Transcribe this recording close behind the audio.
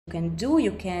can do.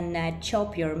 You can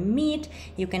chop your meat,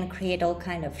 you can create all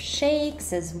kind of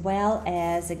shakes, as well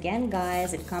as, again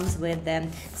guys, it comes with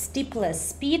Steples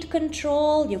speed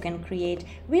control. You can create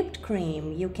whipped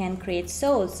cream, you can create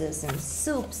sauces and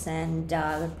soups, and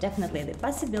definitely the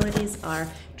possibilities are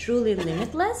truly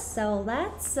limitless. So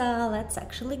let's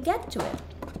actually get to it.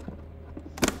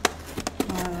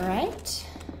 All right.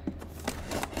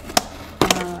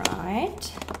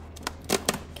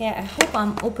 Okay, I hope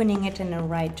I'm opening it in the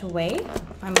right way.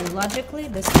 I mean, logically,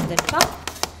 this is the top.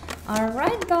 All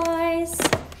right, guys.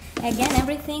 Again,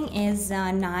 everything is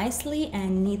nicely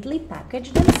and neatly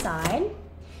packaged inside.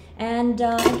 And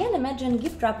again, imagine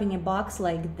gift wrapping a box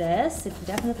like this. It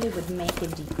definitely would make a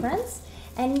difference.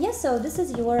 And yes, so this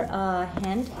is your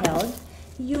handheld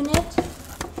unit.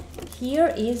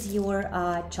 Here is your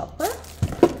chopper.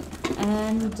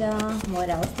 And what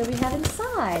else do we have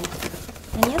inside?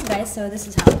 And yes, guys, so this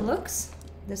is how it looks.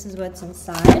 This is what's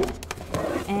inside.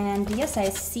 And yes, I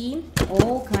see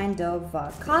all kind of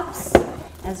cups,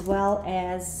 as well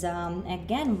as,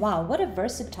 again, wow, what a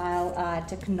versatile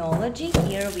technology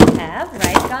here we have,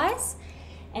 right, guys?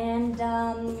 And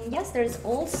yes, there's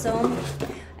also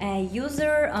a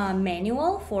user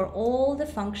manual for all the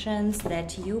functions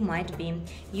that you might be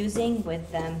using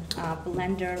with a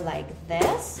blender like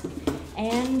this.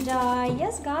 And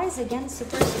yes, guys, again,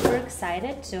 super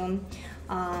excited to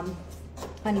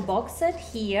unbox it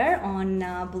here on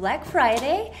Black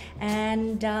Friday.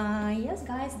 And yes,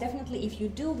 guys, definitely, if you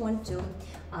do want to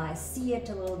see it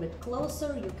a little bit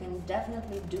closer, you can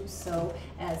definitely do so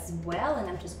as well. And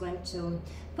I'm just going to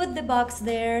put the box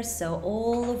there so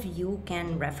all of you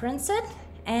can reference it.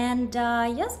 And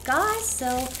yes, guys,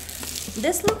 so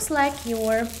this looks like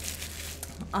your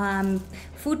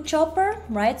food chopper,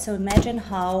 right? So imagine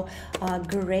how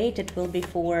great it will be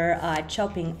for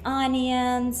chopping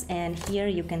onions. And here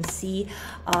you can see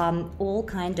all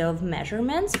kind of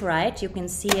measurements, right? You can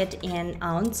see it in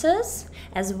ounces,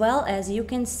 as well as you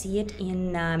can see it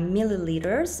in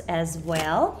milliliters as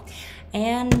well.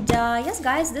 And yes,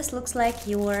 guys, this looks like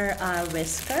your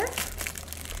whisker.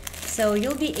 So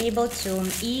you'll be able to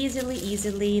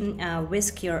easily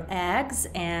whisk your eggs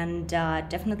and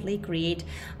definitely create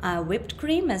whipped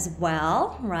cream as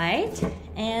well, right?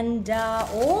 And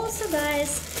also,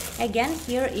 guys, again,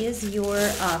 here is your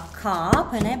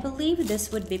cup, and I believe this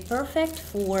would be perfect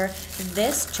for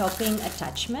this chopping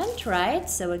attachment, right?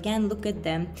 So again, look at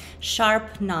them,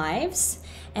 sharp knives.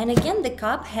 And again, the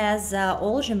cup has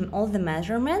all the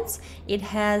measurements. It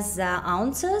has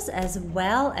ounces, as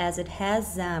well as it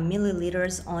has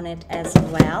milliliters on it as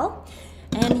well.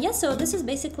 And yes, so this is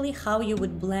basically how you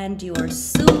would blend your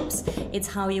soups. It's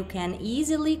how you can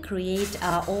easily create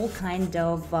all kind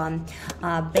of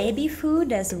baby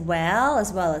food as well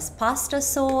as pasta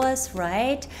sauce,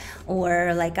 right?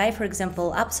 Or like I, for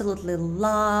example, absolutely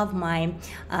love my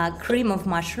cream of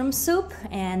mushroom soup,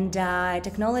 and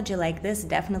technology like this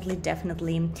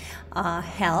definitely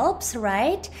helps,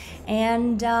 right?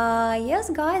 And yes,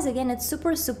 guys, again, it's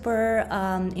super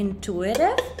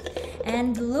intuitive.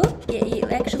 And look,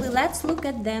 actually, let's look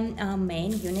at the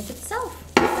main unit itself.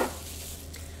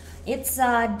 It's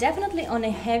definitely on a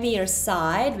heavier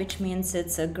side, which means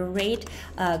it's a great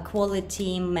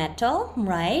quality metal,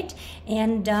 right?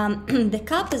 And the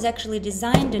cup is actually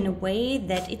designed in a way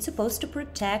that it's supposed to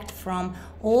protect from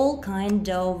all kind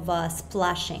of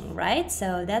splashing, right?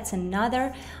 So that's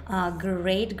another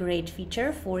great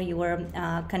feature for your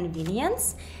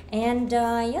convenience. And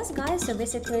yes, guys, so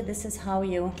basically this is how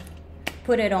you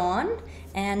put it on.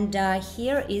 And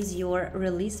here is your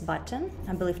release button.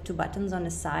 I believe 2 buttons on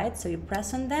the side, so you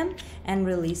press on them and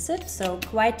release it. So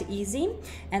quite easy,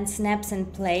 and snaps in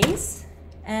place.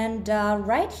 And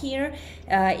right here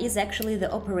is actually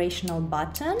the operational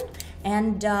button,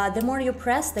 and the more you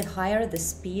press, the higher the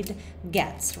speed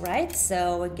gets, right?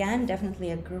 So again,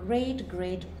 definitely a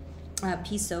great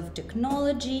piece of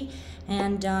technology.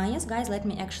 And yes, guys, let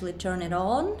me actually turn it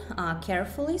on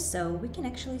carefully so we can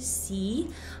actually see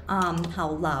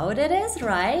how loud it is,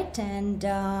 right? And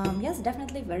yes,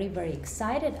 definitely very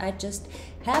excited. I just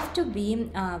have to be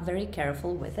very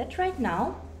careful with it right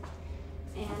now.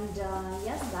 And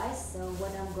yes, guys, so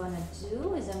what I'm gonna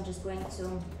do is I'm just going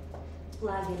to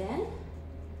plug it in.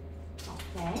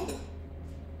 Okay.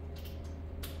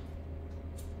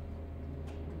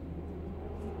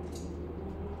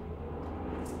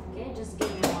 Okay, just give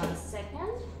me 1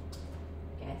 second.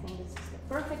 Okay, I think this is the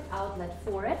perfect outlet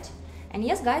for it. And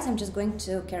yes, guys, I'm just going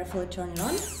to carefully turn it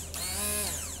on.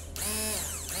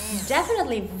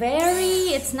 Definitely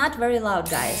it's not very loud,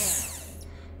 guys.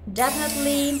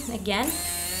 Definitely, again.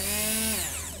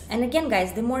 And again,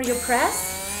 guys, the more you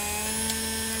press,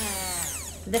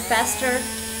 the faster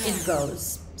it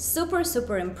goes. Super,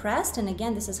 super impressed. And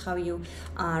again, this is how you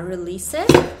release it.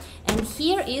 And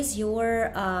here is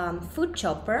your food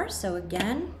chopper. So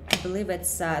again, I believe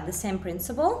it's the same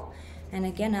principle. And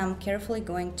again, I'm carefully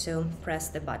going to press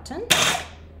the button.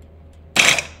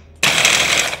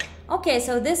 Okay,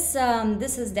 so this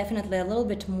is definitely a little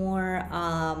bit more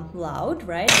loud,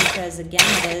 right? Because again,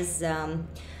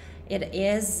 it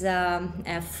is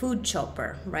a food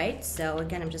chopper, right? So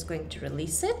again, I'm just going to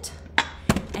release it.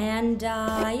 And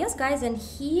yes, guys, and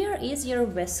here is your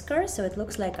whisker. So it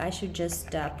looks like I should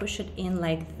just push it in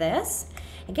like this.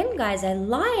 Again, guys, I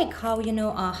like how, you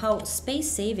know, how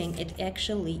space-saving it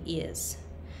actually is.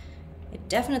 It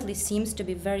definitely seems to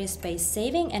be very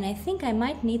space-saving, and I think I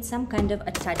might need some kind of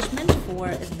attachment for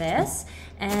this.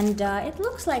 And it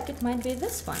looks like it might be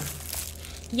this one.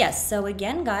 Yes, so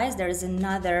again, guys, there is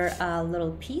another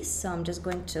little piece, so I'm just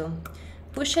going to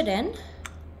push it in.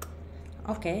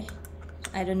 Okay,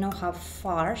 I don't know how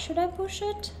far should I push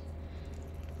it.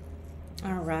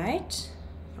 All right,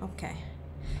 okay.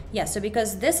 Yeah, so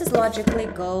because this is logically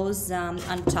goes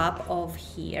on top of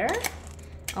here.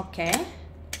 Okay,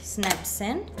 snaps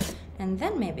in, and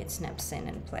then maybe it snaps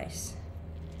in place.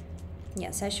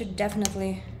 Yes, I should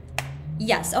definitely,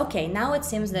 yes, okay, now it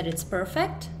seems that it's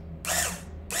perfect.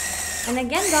 And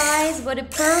again, guys, what a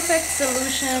perfect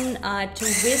solution to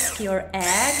whisk your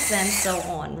eggs and so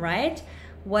on, right?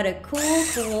 What a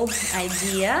cool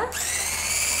idea.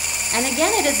 And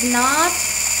again, it is not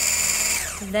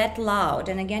that loud.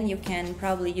 And again, you can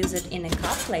probably use it in a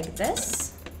cup like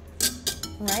this,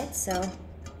 right? So,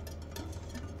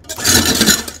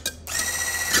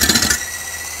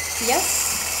 yes.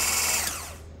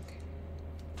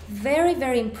 Very,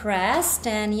 very impressed.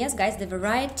 And yes, guys, the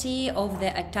variety of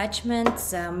the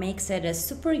attachments makes it a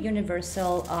super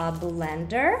universal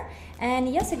blender.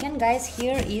 And yes, again, guys,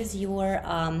 here is your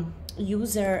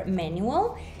user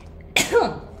manual.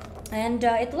 And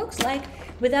it looks like,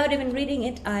 without even reading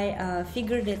it, I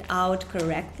figured it out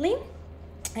correctly.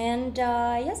 And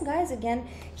yes, guys, again,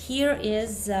 here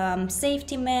is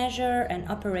safety measure and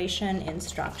operation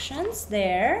instructions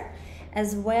there,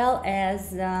 as well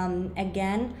as,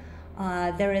 again,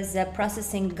 there is a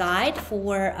processing guide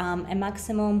for a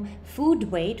maximum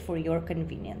food weight for your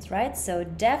convenience, right? So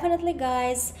definitely,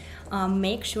 guys,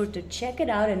 make sure to check it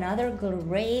out. Another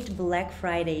great Black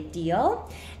Friday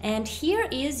deal. And here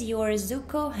is your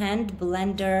ZUUKOO hand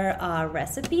blender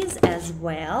recipes as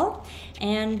well.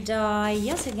 And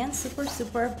yes, again,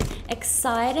 super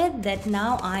excited that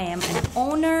now I am an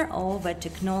owner of a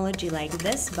technology like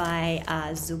this by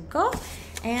ZUUKOO.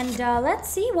 And let's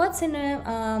see what's in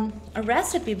a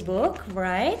recipe book,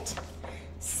 right?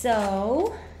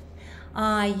 So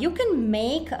you can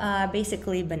make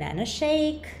basically banana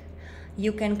shake.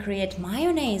 You can create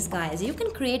mayonnaise, guys. You can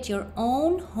create your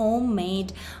own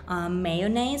homemade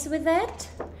mayonnaise with it.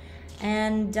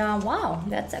 And wow,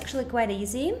 that's actually quite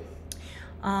easy.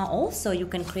 Also, you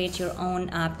can create your own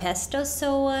pesto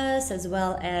sauce as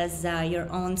well as your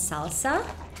own salsa.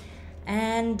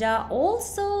 And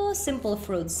also simple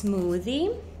fruit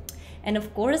smoothie. And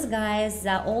of course, guys,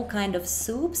 all kind of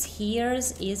soups.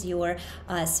 Here's is your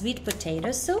sweet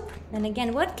potato soup. And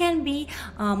again, what can be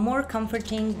more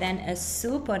comforting than a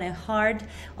soup on a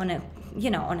on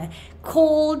a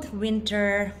cold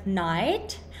winter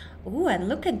night? Ooh, and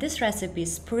look at this recipe: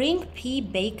 spring pea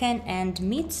bacon and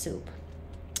meat soup.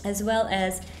 As well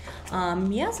as,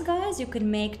 yes, guys, you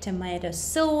can make tomato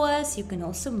sauce. You can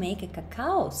also make a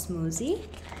cacao smoothie.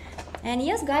 And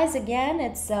yes, guys, again,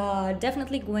 it's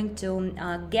definitely going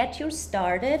to get you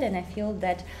started. And I feel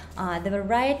that the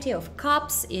variety of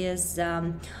cups is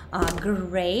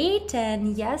great.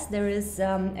 And yes, there is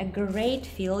a great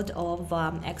field of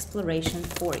exploration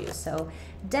for you. So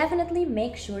definitely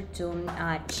make sure to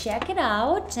check it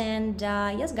out. And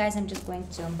yes, guys, I'm just going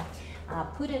to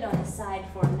put it on the side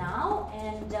for now,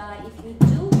 and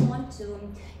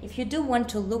if you do want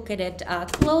to look at it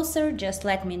closer, just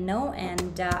let me know,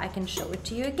 and I can show it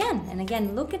to you again. And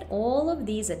again, look at all of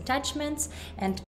these attachments and